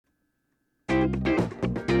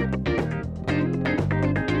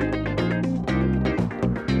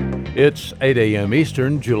It's 8 a.m.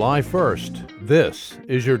 Eastern, July 1st. This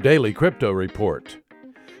is your daily crypto report.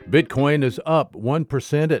 Bitcoin is up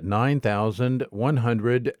 1% at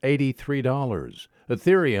 $9,183.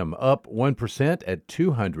 Ethereum up 1% at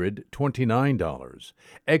 $229.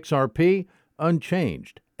 XRP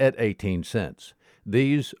unchanged at 18 cents.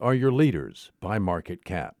 These are your leaders by market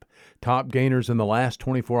cap. Top gainers in the last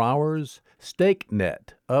 24 hours,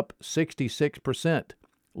 StakeNet up 66%,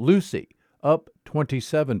 Lucy up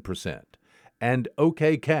 27%, and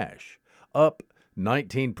OK Cash up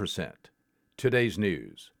 19%. Today's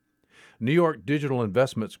news. New York Digital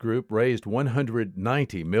Investments Group raised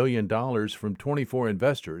 $190 million from 24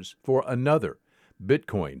 investors for another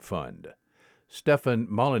Bitcoin fund. Stefan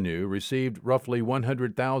Molyneux received roughly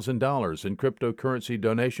 $100,000 in cryptocurrency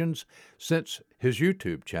donations since his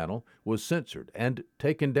YouTube channel was censored and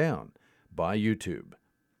taken down by YouTube.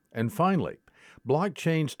 And finally,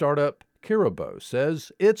 blockchain startup Kirobo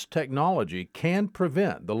says its technology can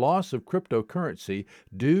prevent the loss of cryptocurrency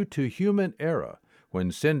due to human error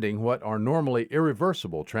when sending what are normally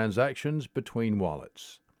irreversible transactions between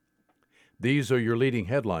wallets. These are your leading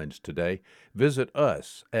headlines today. Visit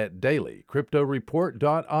us at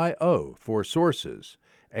dailycryptoreport.io for sources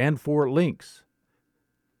and for links.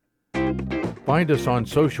 Find us on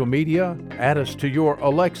social media, add us to your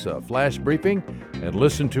Alexa flash briefing, and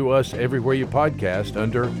listen to us everywhere you podcast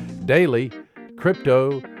under Daily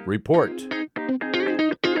Crypto Report.